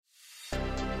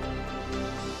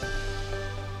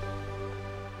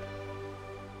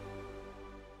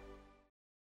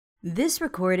This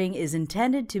recording is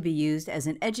intended to be used as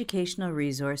an educational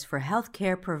resource for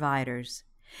healthcare providers.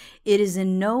 It is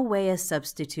in no way a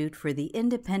substitute for the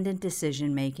independent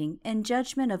decision-making and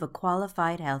judgment of a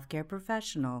qualified healthcare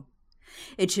professional.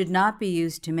 It should not be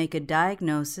used to make a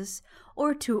diagnosis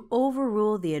or to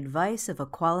overrule the advice of a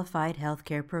qualified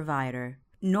healthcare provider,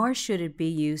 nor should it be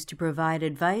used to provide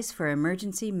advice for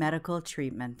emergency medical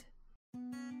treatment.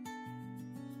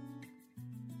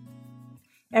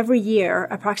 Every year,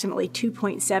 approximately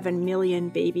 2.7 million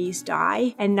babies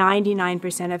die, and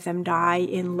 99% of them die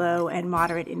in low and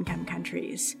moderate income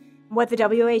countries. What the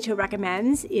WHO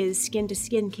recommends is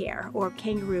skin-to-skin care, or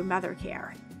kangaroo mother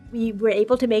care. We were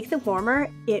able to make the warmer.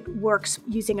 It works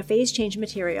using a phase change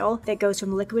material that goes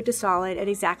from liquid to solid at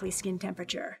exactly skin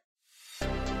temperature.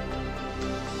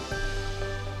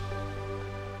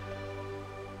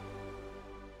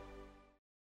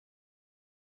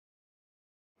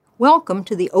 Welcome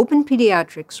to the Open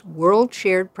Pediatrics World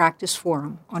Shared Practice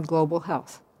Forum on Global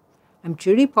Health. I'm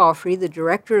Judy Palfrey, the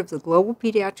Director of the Global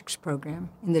Pediatrics Program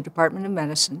in the Department of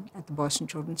Medicine at the Boston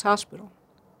Children's Hospital.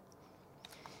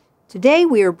 Today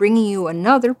we are bringing you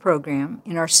another program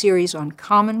in our series on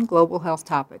common global health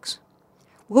topics.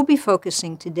 We'll be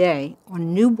focusing today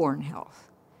on newborn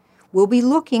health. We'll be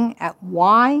looking at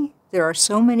why there are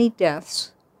so many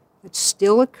deaths that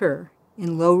still occur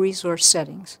in low-resource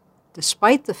settings,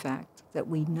 despite the fact that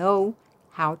we know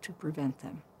how to prevent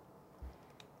them.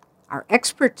 Our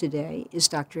expert today is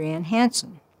Dr. Ann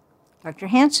Hansen. Dr.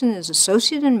 Hansen is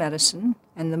Associate in Medicine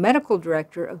and the Medical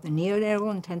Director of the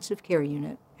Neonatal Intensive Care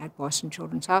Unit at Boston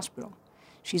Children's Hospital.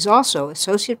 She's also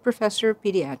Associate Professor of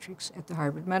Pediatrics at the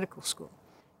Harvard Medical School.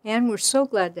 Ann, we're so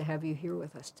glad to have you here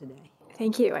with us today.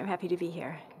 Thank you. I'm happy to be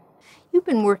here. You've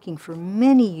been working for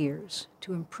many years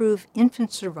to improve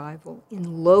infant survival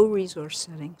in low-resource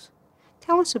settings.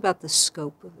 Tell us about the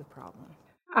scope of the problem.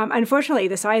 Unfortunately,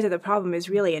 the size of the problem is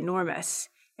really enormous.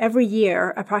 Every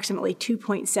year, approximately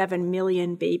 2.7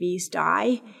 million babies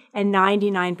die, and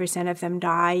 99% of them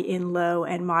die in low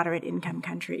and moderate income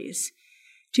countries.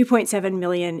 2.7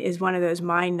 million is one of those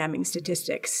mind-numbing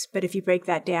statistics, but if you break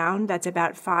that down, that's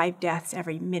about 5 deaths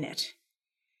every minute.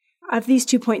 Of these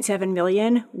 2.7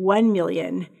 million, 1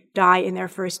 million die in their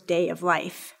first day of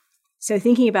life. So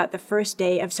thinking about the first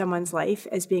day of someone's life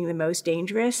as being the most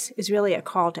dangerous is really a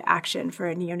call to action for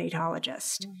a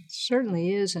neonatologist. It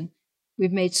certainly is, and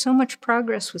we've made so much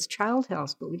progress with child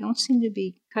health, but we don't seem to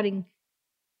be cutting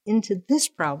into this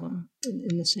problem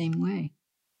in the same way.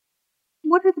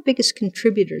 What are the biggest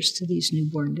contributors to these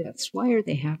newborn deaths? Why are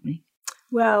they happening?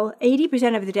 Well,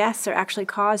 80% of the deaths are actually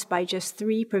caused by just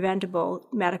 3 preventable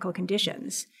medical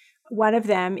conditions. One of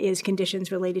them is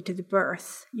conditions related to the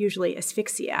birth, usually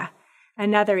asphyxia.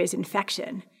 Another is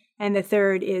infection, and the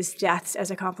third is deaths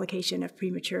as a complication of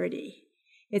prematurity.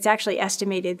 It's actually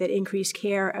estimated that increased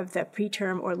care of the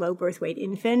preterm or low birth weight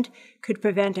infant could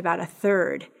prevent about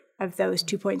 1/3 of those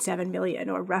 2.7 million,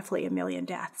 or roughly 1 million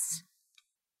deaths.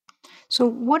 So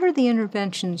what are the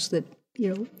interventions that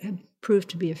have proved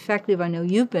to be effective? I know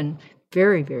you've been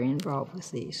very, very involved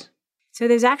with these. So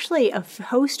there's actually a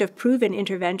host of proven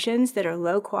interventions that are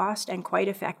low cost and quite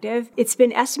effective. It's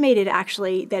been estimated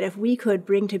actually that if we could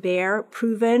bring to bear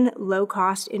proven low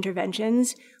cost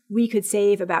interventions, we could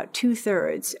save about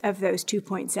 2/3 of those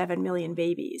 2.7 million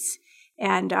babies.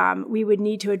 And we would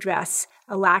need to address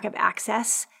a lack of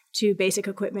access to basic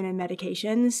equipment and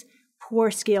medications,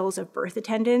 poor skills of birth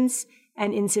attendants,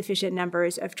 and insufficient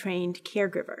numbers of trained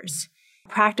caregivers.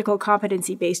 Practical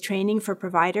competency-based training for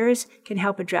providers can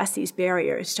help address these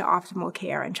barriers to optimal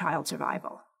care and child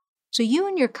survival. So you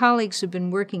and your colleagues have been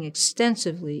working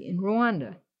extensively in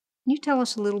Rwanda. Can you tell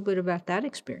us a little bit about that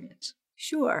experience?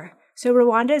 Sure. So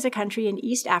Rwanda is a country in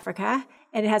East Africa,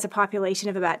 and it has a population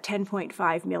of about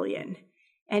 10.5 million.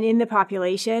 And in the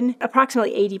population,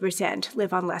 approximately 80%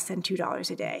 live on less than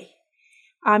 $2 a day.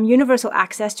 Universal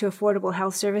access to affordable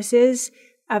health services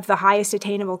of the highest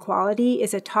attainable quality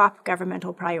is a top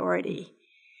governmental priority.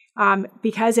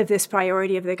 Because of this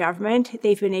priority of the government,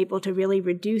 they've been able to really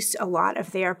reduce a lot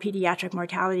of their pediatric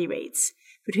mortality rates.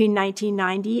 Between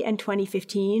 1990 and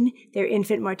 2015, their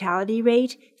infant mortality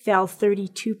rate fell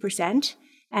 32%,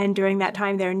 and during that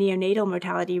time, their neonatal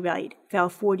mortality rate fell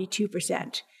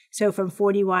 42%. So from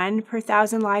 41 per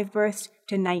 1,000 live births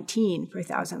to 19 per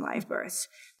 1,000 live births.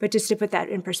 But just to put that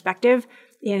in perspective,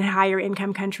 in higher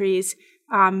income countries,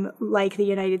 like the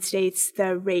United States,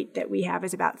 the rate that we have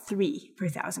is about 3 per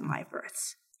 1,000 live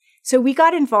births. So we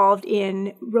got involved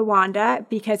in Rwanda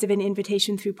because of an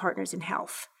invitation through Partners in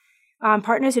Health.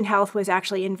 Partners in Health was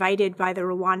actually invited by the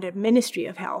Rwanda Ministry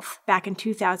of Health back in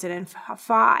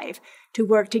 2005 to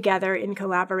work together in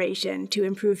collaboration to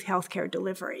improve healthcare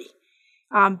delivery.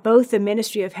 Both the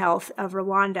Ministry of Health of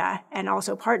Rwanda and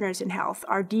also Partners in Health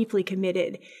are deeply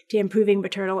committed to improving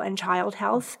maternal and child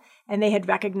health, and they had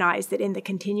recognized that in the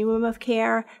continuum of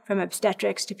care, from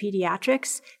obstetrics to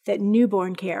pediatrics, that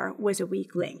newborn care was a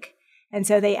weak link. And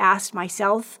so they asked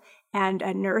myself and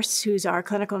a nurse who's our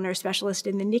clinical nurse specialist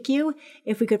in the NICU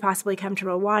if we could possibly come to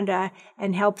Rwanda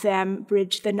and help them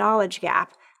bridge the knowledge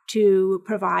gap to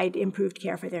provide improved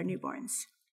care for their newborns.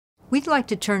 We'd like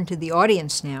to turn to the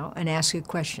audience now and ask a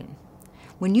question.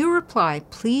 When you reply,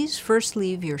 please first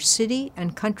leave your city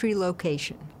and country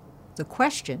location. The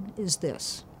question is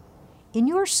this: in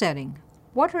your setting,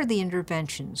 what are the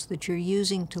interventions that you're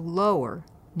using to lower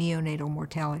neonatal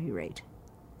mortality rate?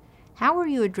 How are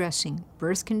you addressing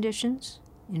birth conditions,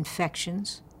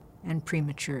 infections, and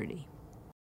prematurity?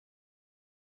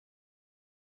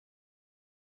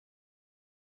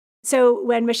 So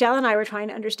when Michelle and I were trying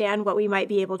to understand what we might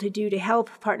be able to do to help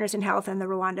Partners in Health and the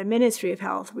Rwanda Ministry of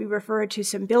Health, we referred to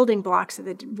some building blocks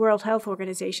that the World Health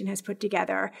Organization has put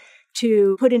together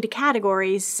to put into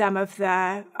categories some of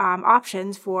the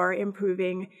options for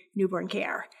improving newborn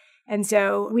care. And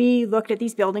so we looked at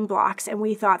these building blocks and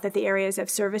we thought that the areas of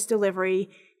service delivery,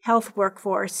 health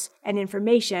workforce, and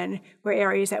information were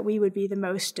areas that we would be the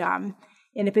most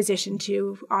in a position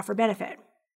to offer benefit.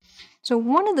 So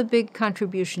one of the big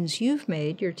contributions you've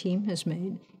made, your team has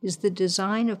made, is the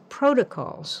design of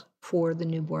protocols for the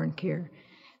newborn care.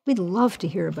 We'd love to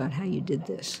hear about how you did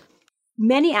this.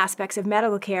 Many aspects of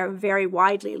medical care vary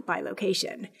widely by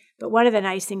location, but one of the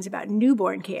nice things about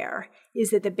newborn care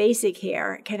is that the basic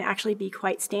care can actually be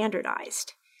quite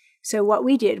standardized. So what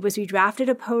we did was we drafted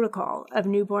a protocol of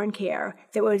newborn care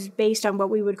that was based on what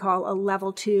we would call a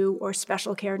level 2 or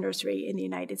special care nursery in the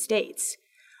United States.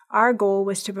 Our goal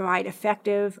was to provide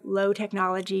effective,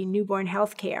 low-technology newborn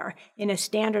health care in a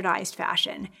standardized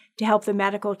fashion to help the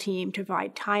medical team to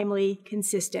provide timely,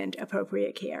 consistent,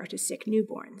 appropriate care to sick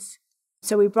newborns.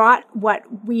 So we brought what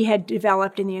we had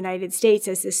developed in the United States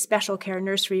as this special care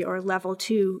nursery or level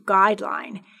 2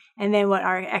 guideline, and then what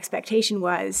our expectation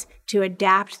was to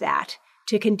adapt that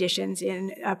to conditions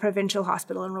in a provincial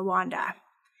hospital in Rwanda.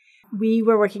 We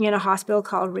were working in a hospital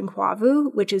called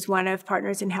Rinkwavu, which is one of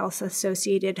Partners in Health's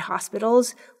associated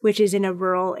hospitals, which is in a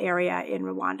rural area in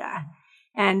Rwanda.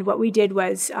 And what we did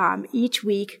was each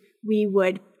week we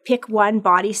would pick one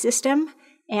body system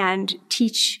and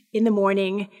teach in the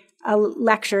morning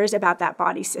lectures about that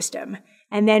body system.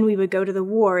 And then we would go to the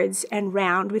wards and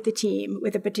round with the team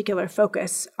with a particular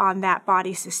focus on that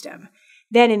body system.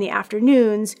 Then in the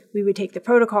afternoons, we would take the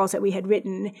protocols that we had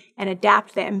written and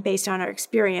adapt them based on our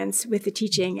experience with the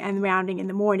teaching and rounding in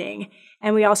the morning.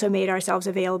 And we also made ourselves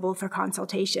available for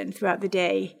consultation throughout the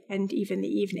day and even the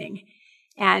evening.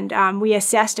 And we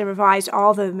assessed and revised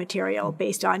all the material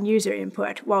based on user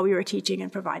input while we were teaching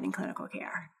and providing clinical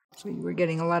care. So you were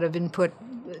getting a lot of input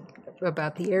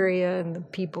about the area and the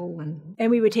people. And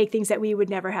we would take things that we would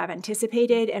never have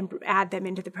anticipated and add them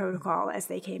into the protocol as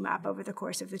they came up over the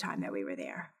course of the time that we were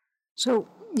there. So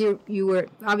you were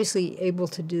obviously able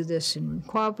to do this in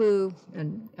Rinkwavu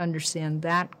and understand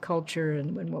that culture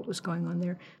and what was going on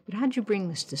there. But how did you bring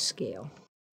this to scale?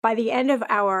 By the end of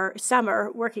our summer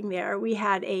working there, we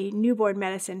had a newborn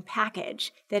medicine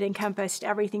package that encompassed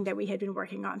everything that we had been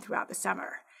working on throughout the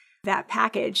summer. That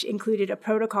package included a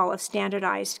protocol of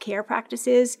standardized care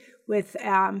practices with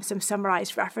some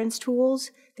summarized reference tools.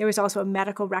 There was also a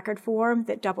medical record form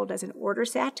that doubled as an order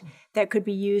set that could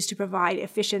be used to provide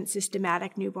efficient,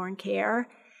 systematic newborn care.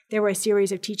 There were a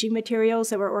series of teaching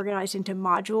materials that were organized into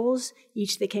modules,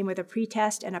 each that came with a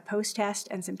pre-test and a post-test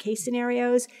and some case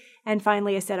scenarios, and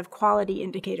finally a set of quality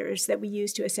indicators that we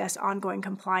used to assess ongoing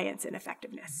compliance and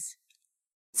effectiveness.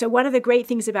 So one of the great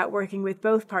things about working with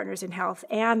both Partners in Health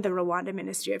and the Rwanda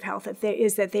Ministry of Health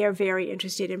is that they are very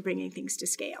interested in bringing things to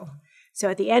scale. So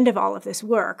at the end of all of this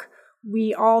work,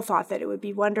 we all thought that it would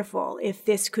be wonderful if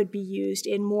this could be used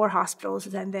in more hospitals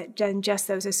than just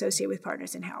those associated with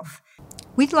Partners in Health.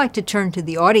 We'd like to turn to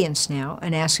the audience now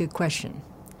and ask a question.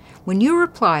 When you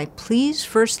reply, please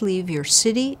first leave your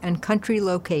city and country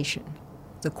location.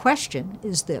 The question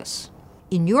is this: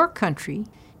 in your country,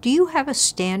 do you have a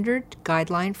standard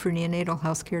guideline for neonatal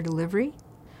healthcare delivery?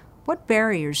 What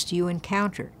barriers do you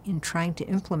encounter in trying to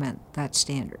implement that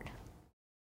standard?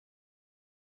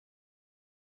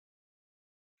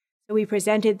 We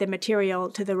presented the material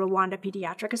to the Rwanda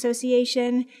Pediatric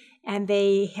Association, and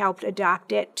they helped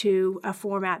adopt it to a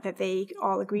format that they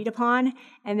all agreed upon,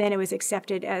 and then it was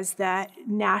accepted as the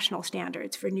national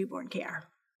standards for newborn care.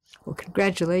 Well,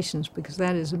 congratulations, because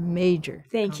that is a major.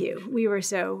 Thank you. We were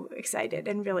so excited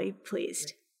and really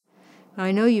pleased.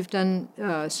 I know you've done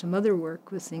some other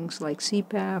work with things like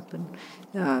CPAP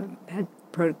and had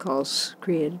protocols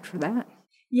created for that.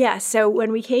 Yeah, so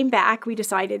when we came back, we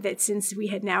decided that since we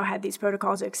had now had these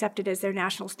protocols accepted as their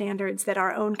national standards, that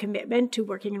our own commitment to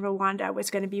working in Rwanda was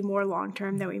going to be more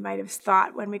long-term than we might have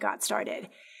thought when we got started.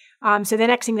 So the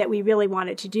next thing that we really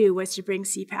wanted to do was to bring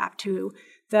CPAP to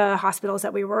the hospitals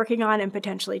that we were working on and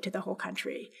potentially to the whole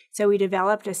country. So we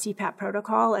developed a CPAP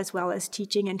protocol as well as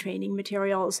teaching and training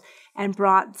materials and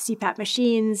brought CPAP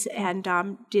machines and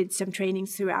did some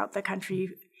trainings throughout the country.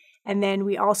 And then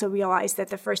we also realized that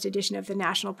the first edition of the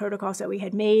national protocols that we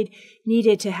had made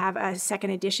needed to have a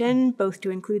second edition, both to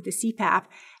include the CPAP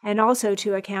and also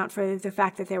to account for the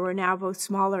fact that there were now both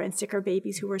smaller and sicker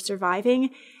babies who were surviving.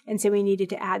 And so we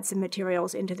needed to add some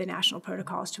materials into the national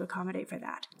protocols to accommodate for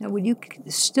that. Now, would you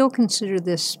still consider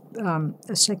this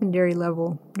a secondary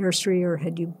level nursery, or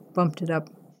had you bumped it up?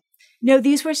 No,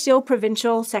 these were still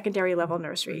provincial secondary level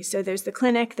nurseries. So there's the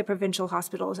clinic, the provincial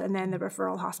hospitals, and then the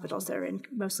referral hospitals that are in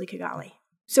mostly Kigali.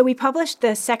 So we published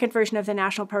the second version of the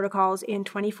national protocols in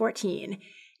 2014.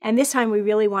 And this time we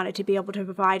really wanted to be able to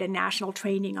provide a national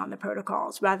training on the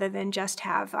protocols rather than just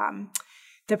have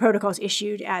the protocols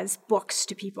issued as books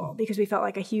to people, because we felt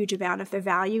like a huge amount of the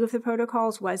value of the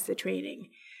protocols was the training.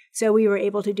 So we were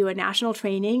able to do a national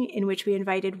training in which we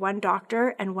invited one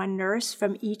doctor and one nurse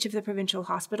from each of the provincial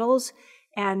hospitals,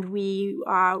 and we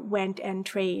went and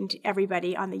trained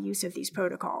everybody on the use of these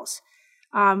protocols.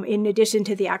 In addition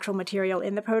to the actual material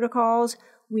in the protocols,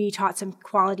 we taught some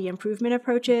quality improvement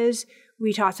approaches.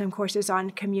 We taught some courses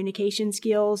on communication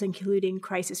skills, including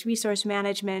crisis resource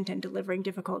management and delivering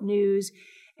difficult news.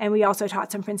 And we also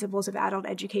taught some principles of adult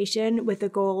education with the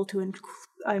goal to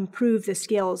improve the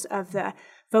skills of the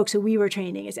folks who we were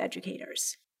training as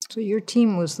educators. So your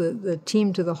team was the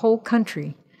team to the whole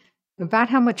country. About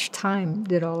how much time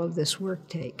did all of this work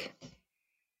take?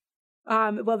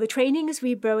 Well, the trainings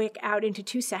we broke out into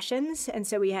 2 sessions, and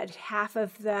so we had half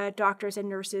of the doctors and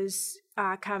nurses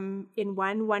come in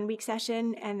one week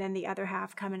session, and then the other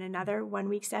half come in another 1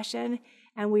 week session,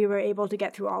 and we were able to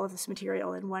get through all of this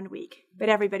material in 1 week. But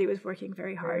everybody was working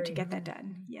very hard to get that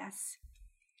done. Yes.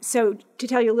 So to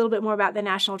tell you a little bit more about the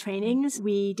national trainings,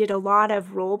 we did a lot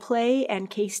of role play and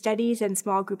case studies and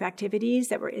small group activities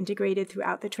that were integrated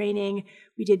throughout the training.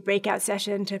 We did breakout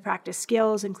sessions to practice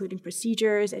skills, including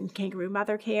procedures and kangaroo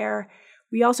mother care.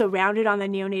 We also rounded on the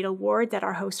neonatal wards at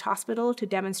our host hospital to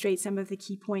demonstrate some of the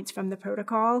key points from the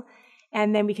protocol.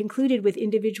 And then we concluded with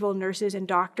individual nurses and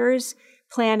doctors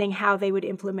planning how they would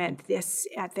implement this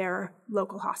at their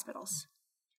local hospitals.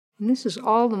 And this is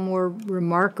all the more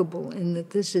remarkable in that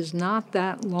this is not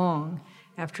that long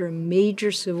after a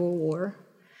major civil war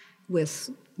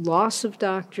with loss of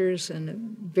doctors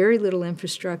and very little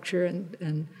infrastructure,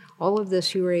 and all of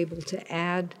this you were able to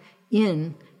add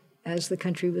in as the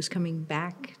country was coming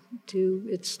back to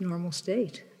its normal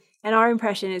state. And our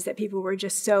impression is that people were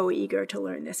just so eager to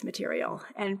learn this material,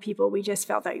 and we just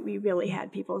felt that we really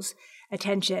had people's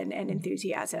attention and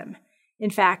enthusiasm. In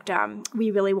fact,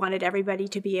 we really wanted everybody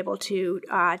to be able to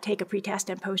take a pre-test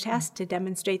and post-test to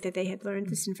demonstrate that they had learned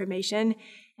this information.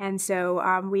 And so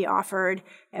we offered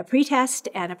a pre-test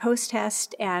and a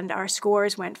post-test, and our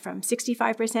scores went from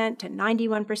 65% to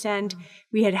 91%.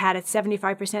 We had a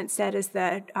 75% set as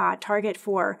the target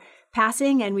for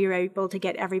passing, and we were able to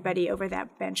get everybody over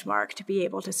that benchmark to be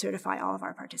able to certify all of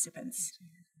our participants.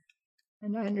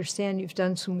 And I understand you've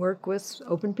done some work with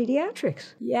Open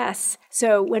Pediatrics. Yes.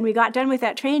 So when we got done with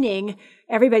that training,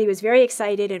 everybody was very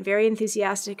excited and very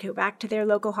enthusiastic to go back to their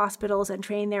local hospitals and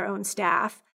train their own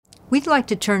staff. We'd like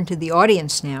to turn to the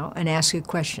audience now and ask a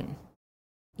question.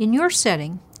 In your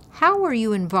setting, how are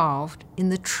you involved in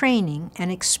the training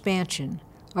and expansion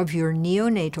of your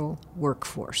neonatal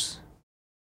workforce?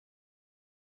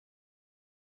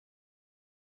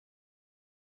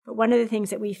 But one of the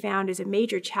things that we found is a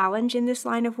major challenge in this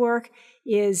line of work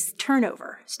is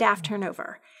turnover, staff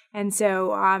turnover. And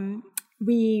so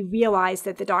we realized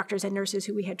that the doctors and nurses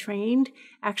who we had trained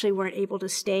actually weren't able to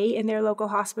stay in their local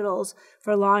hospitals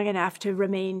for long enough to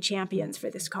remain champions for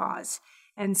this cause.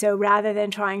 And so rather than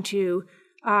trying to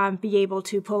be able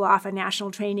to pull off a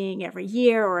national training every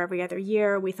year or every other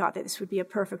year, we thought that this would be a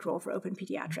perfect role for Open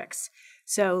Pediatrics.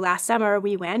 So last summer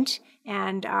we went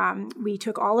and we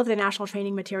took all of the national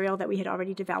training material that we had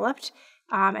already developed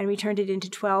and we turned it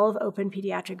into 12 Open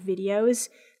Pediatric videos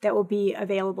that will be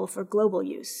available for global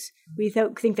use. We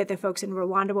think that the folks in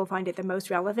Rwanda will find it the most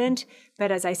relevant,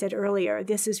 but as I said earlier,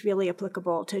 this is really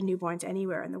applicable to newborns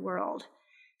anywhere in the world.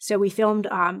 So we filmed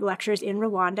lectures in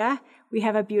Rwanda. We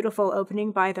have a beautiful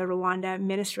opening by the Rwanda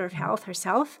Minister of Health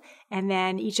herself, and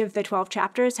then each of the 12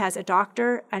 chapters has a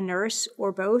doctor, a nurse,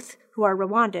 or both who are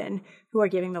Rwandan who are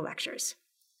giving the lectures.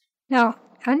 Now,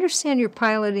 I understand you're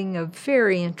piloting a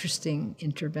very interesting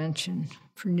intervention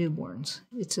for newborns.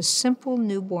 It's a simple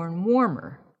newborn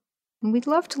warmer, and we'd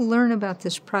love to learn about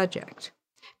this project.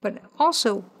 But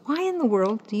also, why in the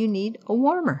world do you need a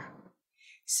warmer?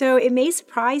 So it may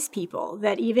surprise people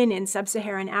that even in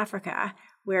sub-Saharan Africa,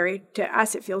 where to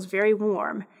us it feels very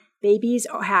warm, babies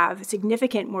have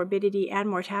significant morbidity and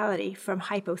mortality from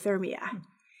hypothermia.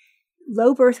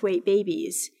 Low birth weight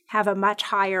babies have a much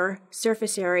higher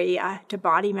surface area to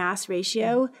body mass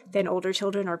ratio than older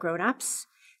children or grown-ups.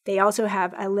 They also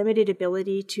have a limited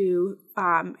ability to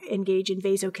engage in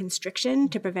vasoconstriction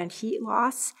to prevent heat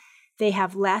loss. They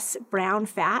have less brown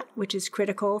fat, which is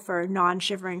critical for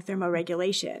non-shivering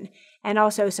thermoregulation. And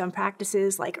also some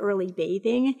practices like early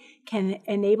bathing can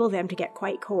enable them to get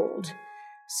quite cold.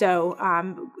 So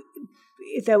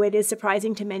though it is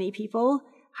surprising to many people,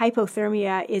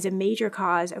 hypothermia is a major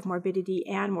cause of morbidity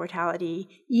and mortality,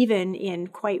 even in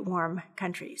quite warm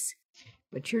countries.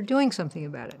 But you're doing something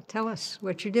about it. Tell us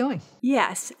what you're doing.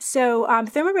 Yes. So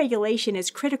thermoregulation is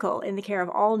critical in the care of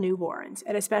all newborns,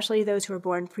 and especially those who are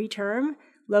born preterm,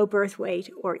 low birth weight,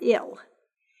 or ill.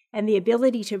 And the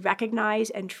ability to recognize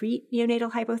and treat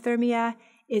neonatal hypothermia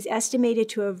is estimated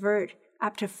to avert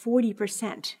up to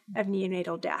 40% of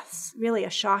neonatal deaths, really a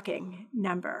shocking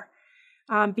number.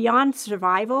 Beyond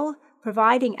survival,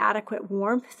 providing adequate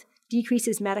warmth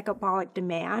decreases metabolic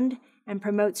demand and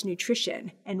promotes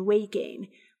nutrition and weight gain,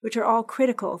 which are all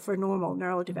critical for normal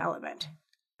neurodevelopment.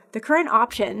 The current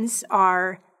options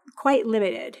are quite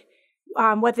limited.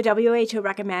 What the WHO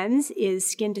recommends is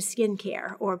skin-to-skin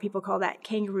care, or people call that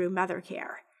kangaroo mother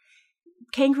care.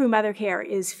 Kangaroo mother care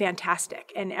is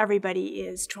fantastic, and everybody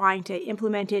is trying to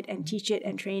implement it and teach it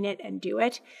and train it and do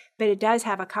it, but it does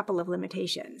have a couple of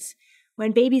limitations.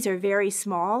 When babies are very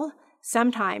small,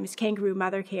 sometimes kangaroo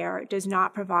mother care does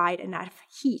not provide enough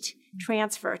heat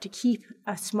transfer to keep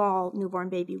a small newborn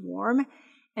baby warm,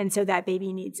 and so that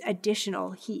baby needs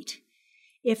additional heat.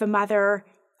 If a mother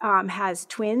has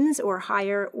twins or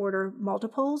higher order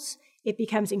multiples, it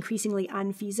becomes increasingly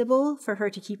unfeasible for her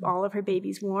to keep all of her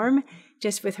babies warm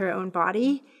just with her own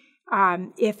body.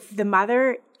 If the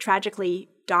mother tragically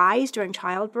dies during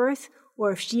childbirth,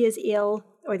 or if she is ill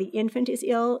or the infant is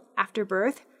ill after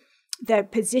birth, the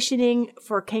positioning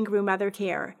for kangaroo mother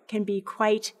care can be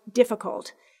quite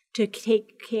difficult to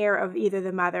take care of either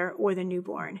the mother or the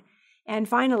newborn. And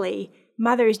finally,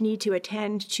 mothers need to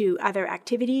attend to other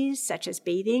activities such as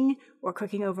bathing or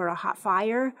cooking over a hot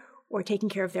fire or taking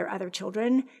care of their other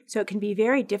children. So it can be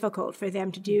very difficult for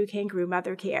them to do kangaroo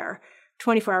mother care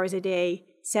 24 hours a day,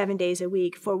 7 days a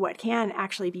week for what can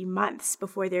actually be months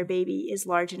before their baby is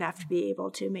large enough to be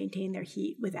able to maintain their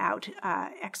heat without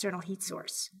external heat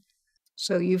source.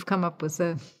 So you've come up with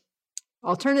an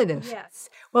alternative. Yes.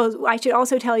 Well, I should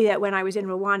also tell you that when I was in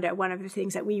Rwanda, one of the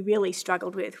things that we really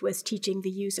struggled with was teaching the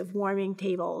use of warming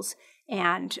tables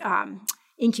and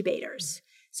incubators.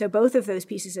 So both of those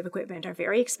pieces of equipment are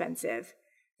very expensive.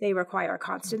 They require a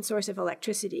constant source of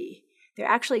electricity. They're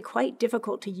actually quite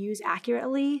difficult to use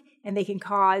accurately, and they can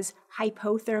cause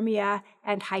hypothermia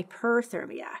and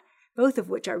hyperthermia, both of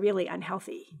which are really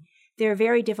unhealthy. They're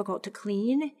very difficult to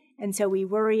clean, and so we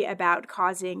worry about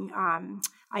causing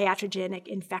iatrogenic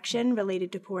infection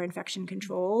related to poor infection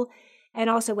control. And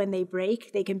also when they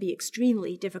break, they can be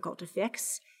extremely difficult to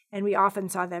fix, and we often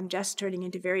saw them just turning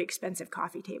into very expensive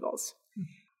coffee tables.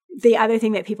 The other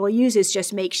thing that people use is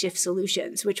just makeshift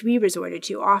solutions, which we resorted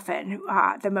to often.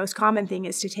 The most common thing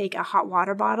is to take a hot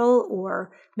water bottle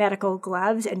or medical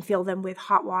gloves and fill them with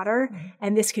hot water.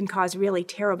 And this can cause really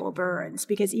terrible burns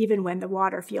because even when the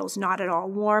water feels not at all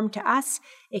warm to us,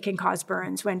 it can cause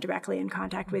burns when directly in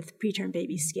contact with preterm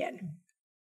baby's skin.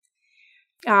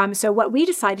 So what we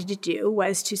decided to do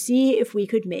was to see if we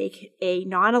could make a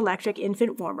non-electric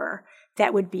infant warmer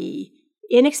that would be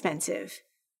inexpensive,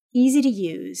 easy to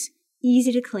use,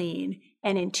 easy to clean,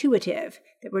 and intuitive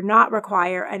that would not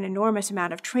require an enormous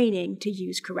amount of training to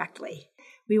use correctly.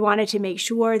 We wanted to make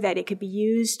sure that it could be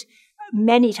used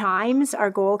many times. Our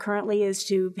goal currently is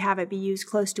to have it be used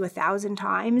close to 1,000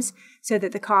 times so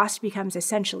that the cost becomes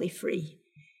essentially free.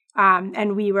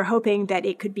 And we were hoping that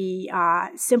it could be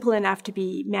simple enough to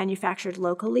be manufactured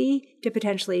locally to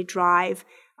potentially drive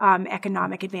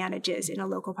economic advantages in a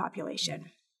local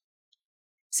population.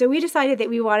 So we decided that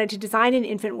we wanted to design an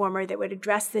infant warmer that would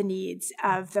address the needs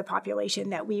of the population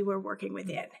that we were working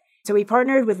within. So we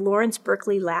partnered with Lawrence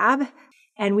Berkeley Lab,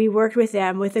 And we worked with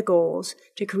them with the goals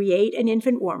to create an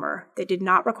infant warmer that did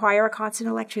not require a constant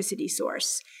electricity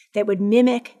source, that would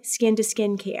mimic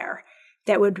skin-to-skin care,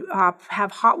 that would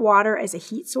have hot water as a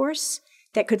heat source,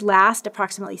 that could last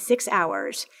approximately 6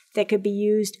 hours, that could be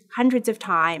used hundreds of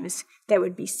times, that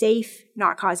would be safe,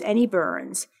 not cause any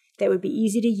burns, that would be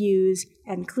easy to use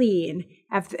and clean,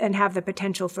 and have the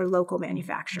potential for local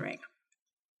manufacturing.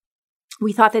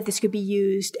 We thought that this could be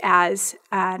used as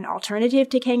an alternative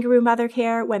to kangaroo mother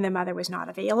care when the mother was not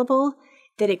available,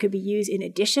 that it could be used in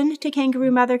addition to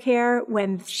kangaroo mother care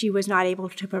when she was not able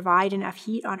to provide enough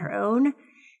heat on her own,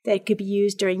 that it could be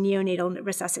used during neonatal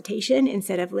resuscitation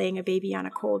instead of laying a baby on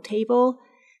a cold table,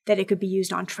 that it could be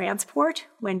used on transport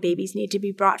when babies need to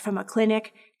be brought from a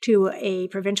clinic to a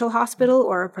provincial hospital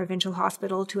or a provincial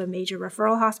hospital to a major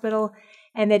referral hospital,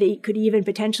 and that it could even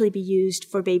potentially be used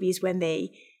for babies when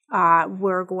they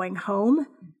were going home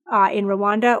in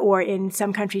Rwanda, or in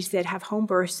some countries that have home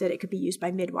births, that it could be used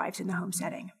by midwives in the home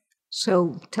setting.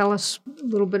 So tell us a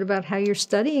little bit about how you're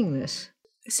studying this.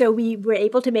 So we were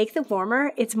able to make the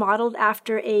warmer. It's modeled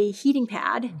after a heating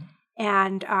pad,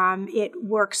 and it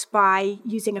works by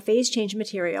using a phase change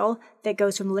material that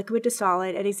goes from liquid to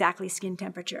solid at exactly skin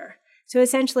temperature. So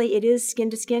essentially it is skin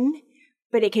to skin,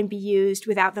 but it can be used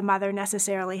without the mother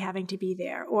necessarily having to be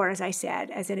there, or, as I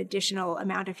said, as an additional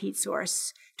amount of heat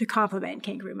source to complement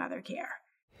kangaroo mother care.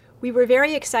 We were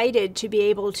very excited to be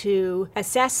able to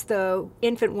assess the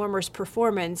infant warmer's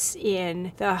performance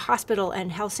in the hospital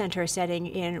and health center setting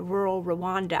in rural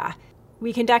Rwanda.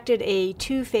 We conducted a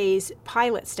 2-phase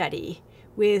pilot study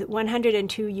with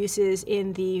 102 uses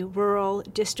in the rural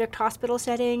district hospital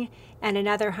setting and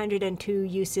another 102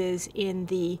 uses in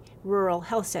the rural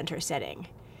health center setting.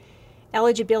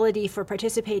 Eligibility for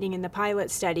participating in the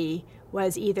pilot study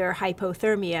was either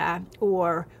hypothermia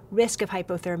or risk of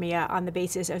hypothermia on the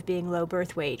basis of being low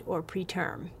birth weight or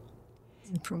preterm.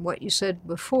 From what you said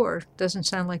before, it doesn't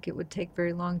sound like it would take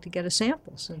very long to get a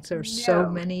sample since there's so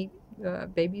many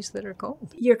babies that are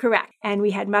cold. You're correct. And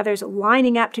we had mothers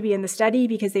lining up to be in the study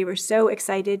because they were so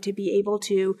excited to be able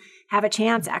to have a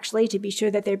chance, actually, to be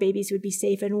sure that their babies would be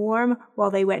safe and warm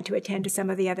while they went to attend to some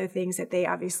of the other things that they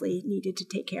obviously needed to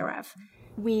take care of.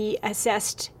 We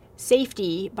assessed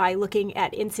safety by looking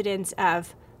at incidents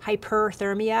of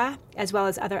hyperthermia as well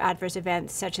as other adverse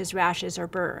events such as rashes or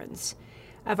burns.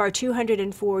 Of our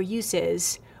 204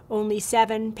 uses, only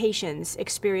 7 patients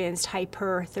experienced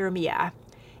hyperthermia.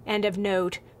 And of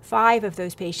note, 5 of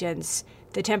those patients,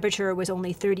 the temperature was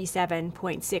only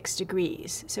 37.6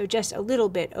 degrees, so just a little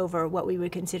bit over what we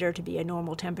would consider to be a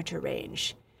normal temperature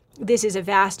range. This is a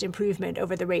vast improvement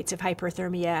over the rates of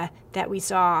hyperthermia that we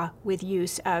saw with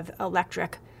use of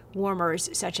electric warmers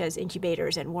such as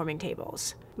incubators and warming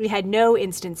tables. We had no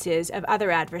instances of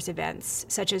other adverse events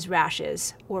such as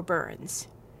rashes or burns.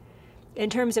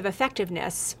 In terms of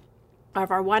effectiveness, of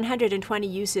our 120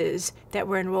 uses that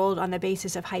were enrolled on the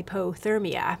basis of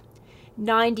hypothermia,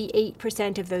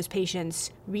 98% of those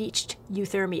patients reached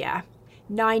euthermia,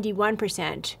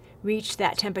 91% reached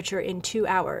that temperature in 2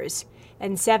 hours,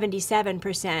 and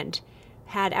 77%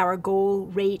 had our goal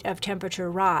rate of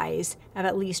temperature rise of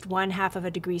at least 1/2 of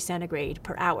a degree centigrade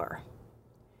per hour.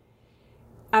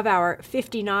 Of our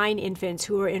 59 infants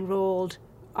who were enrolled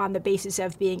on the basis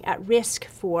of being at risk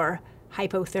for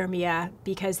hypothermia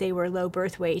because they were low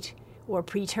birth weight or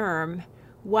preterm,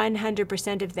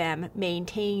 100% of them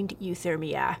maintained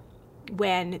euthermia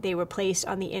when they were placed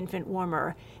on the infant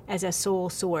warmer as a sole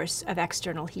source of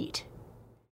external heat.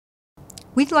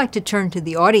 We'd like to turn to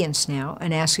the audience now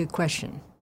and ask a question.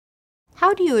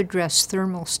 How do you address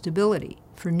thermal stability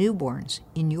for newborns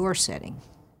in your setting?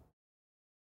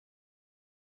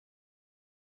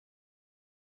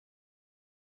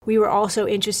 We were also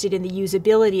interested in the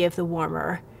usability of the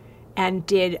warmer and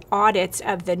did audits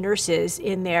of the nurses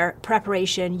in their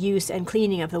preparation, use, and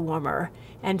cleaning of the warmer,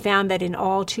 and found that in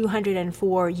all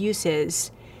 204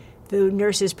 uses, the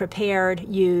nurses prepared,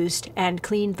 used, and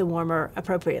cleaned the warmer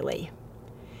appropriately.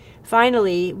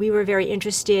 Finally, we were very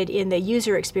interested in the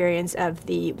user experience of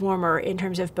the warmer in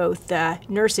terms of both the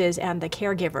nurses and the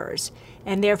caregivers,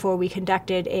 and therefore we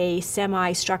conducted a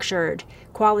semi-structured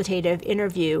qualitative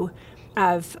interview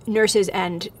of nurses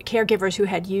and caregivers who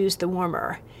had used the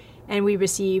warmer, and we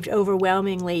received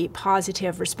overwhelmingly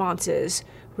positive responses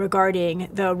regarding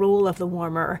the role of the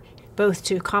warmer, both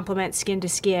to complement skin to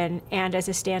skin and as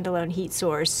a standalone heat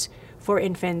source for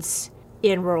infants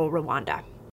in rural Rwanda.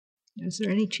 Is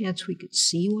there any chance we could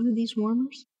see one of these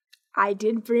warmers? I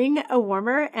did bring a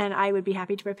warmer, and I would be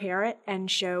happy to prepare it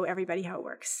and show everybody how it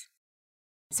works.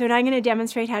 So now I'm going to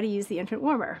demonstrate how to use the infant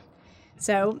warmer.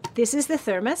 So this is the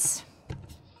thermos.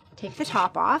 Take the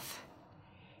top off,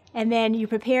 And then you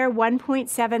prepare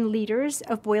 1.7 liters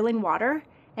of boiling water.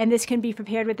 And this can be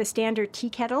prepared with the standard tea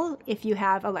kettle if you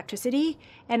have electricity,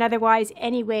 and otherwise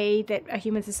any way that a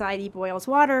human society boils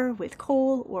water, with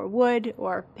coal or wood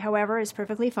or however, is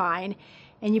perfectly fine.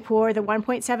 And you pour the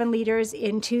 1.7 liters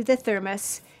into the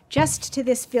thermos just to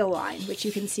this fill line, which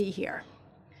you can see here.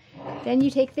 Then you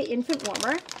take the infant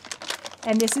warmer,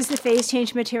 and this is the phase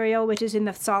change material, which is in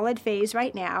the solid phase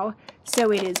right now.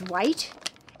 So it is white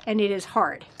and it is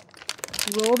hard.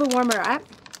 Roll the warmer up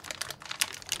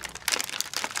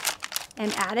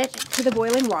and add it to the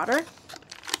boiling water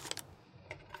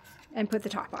and put the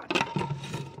top on.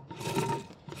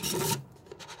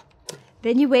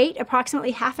 Then you wait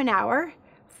approximately half an hour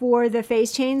for the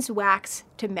phase change wax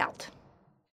to melt.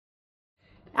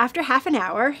 After half an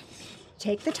hour,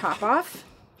 take the top off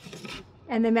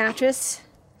and the mattress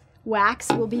wax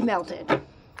will be melted.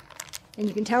 And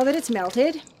you can tell that it's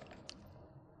melted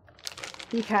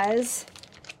because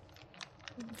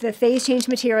the phase change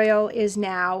material is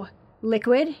now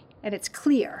liquid and it's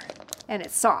clear and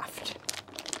it's soft.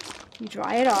 You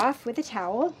dry it off with a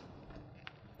towel.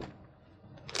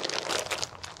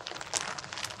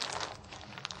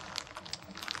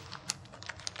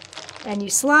 And you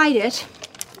slide it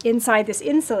inside this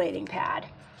insulating pad.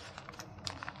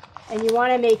 And you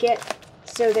want to make it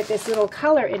so that this little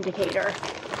color indicator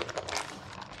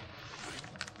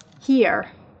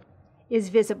here is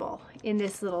visible in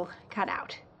this little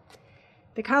cutout.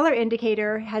 The color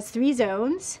indicator has 3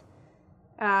 zones,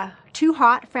 too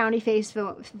hot frowny face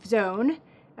zone,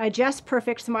 a just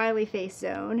perfect smiley face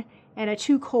zone, and a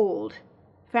too cold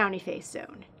frowny face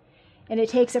zone. And it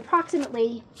takes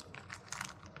approximately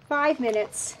 5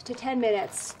 minutes to 10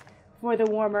 minutes for the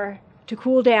warmer to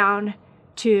cool down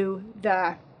to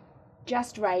the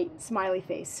just right smiley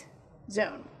face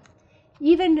zone.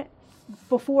 Even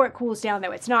before it cools down,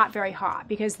 though, it's not very hot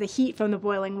because the heat from the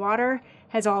boiling water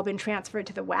has all been transferred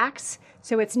to the wax,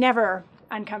 so it's never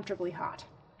uncomfortably hot.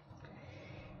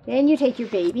 Then you take your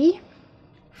baby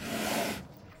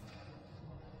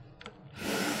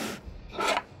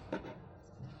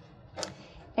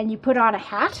and you put on a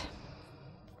hat.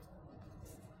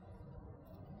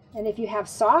 And if you have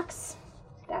socks,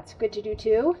 that's good to do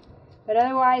too. But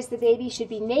otherwise, the baby should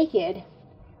be naked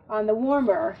on the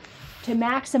warmer to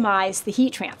maximize the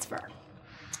heat transfer.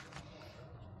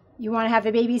 You want to have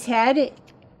the baby's head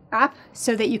up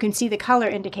so that you can see the color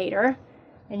indicator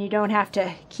and you don't have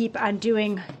to keep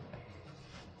undoing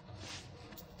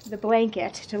the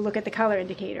blanket to look at the color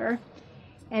indicator.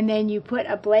 And then you put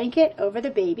a blanket over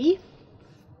the baby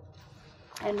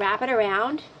and wrap it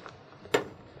around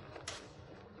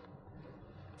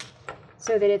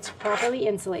so that it's properly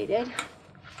insulated.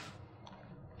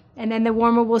 And then the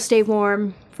warmer will stay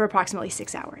warm for approximately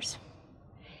 6 hours.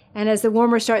 And as the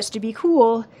warmer starts to be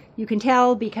cool, you can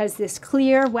tell because this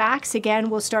clear wax again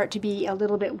will start to be a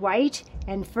little bit white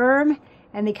and firm,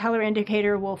 and the color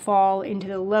indicator will fall into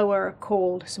the lower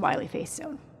cold smiley face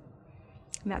zone.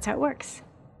 And that's how it works.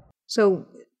 So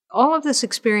all of this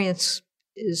experience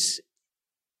is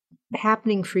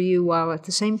happening for you while at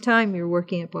the same time you're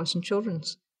working at Boston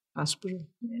Children's Hospital.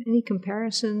 Any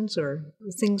comparisons or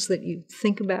things that you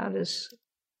think about as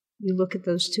you look at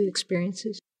those two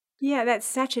experiences? Yeah, that's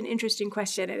such an interesting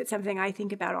question, and it's something I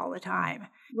think about all the time.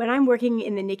 When I'm working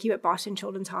in the NICU at Boston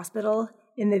Children's Hospital,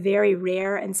 in the very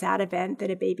rare and sad event that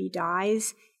a baby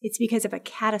dies, it's because of a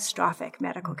catastrophic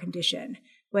medical condition,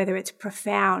 whether it's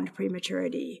profound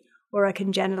prematurity or a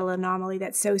congenital anomaly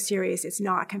that's so serious it's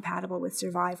not compatible with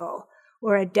survival,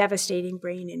 or a devastating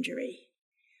brain injury.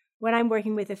 When I'm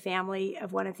working with a family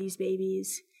of one of these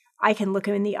babies, I can look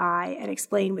them in the eye and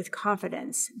explain with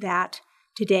confidence that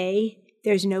today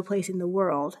there's no place in the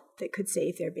world that could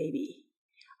save their baby.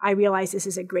 I realize this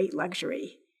is a great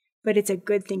luxury, but it's a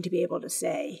good thing to be able to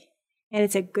say, and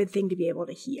it's a good thing to be able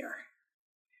to hear.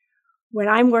 When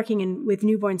I'm working with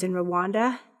newborns in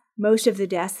Rwanda, most of the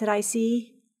deaths that I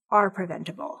see are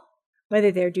preventable,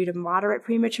 whether they're due to moderate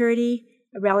prematurity,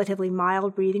 a relatively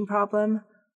mild breathing problem,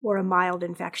 or a mild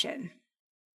infection.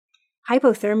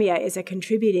 Hypothermia is a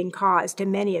contributing cause to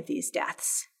many of these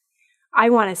deaths. I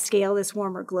want to scale this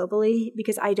warmer globally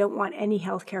because I don't want any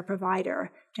healthcare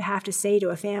provider to have to say to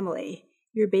a family,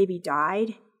 your baby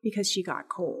died because she got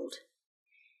cold.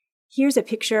 Here's a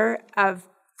picture of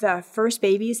the first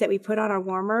babies that we put on our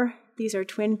warmer. These are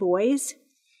twin boys.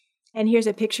 And here's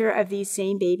a picture of these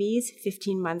same babies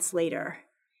 15 months later.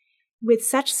 With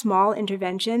such small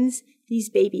interventions, these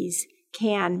babies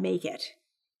can make it.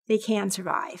 They can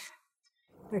survive.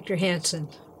 Dr. Hansen,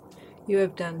 You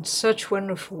have done such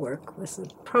wonderful work with the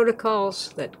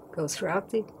protocols that go throughout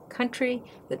the country,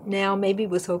 that now maybe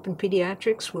with Open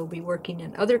Pediatrics we'll be working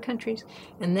in other countries,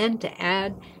 and then to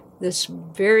add this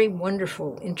very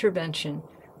wonderful intervention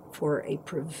for a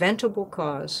preventable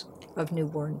cause of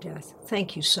newborn death.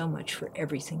 Thank you so much for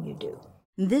everything you do.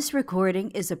 This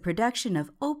recording is a production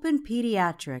of Open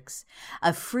Pediatrics,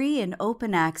 a free and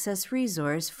open access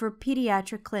resource for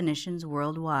pediatric clinicians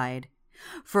worldwide.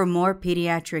 For more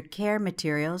pediatric care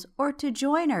materials or to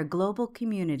join our global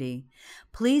community,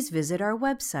 please visit our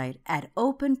website at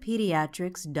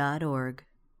openpediatrics.org.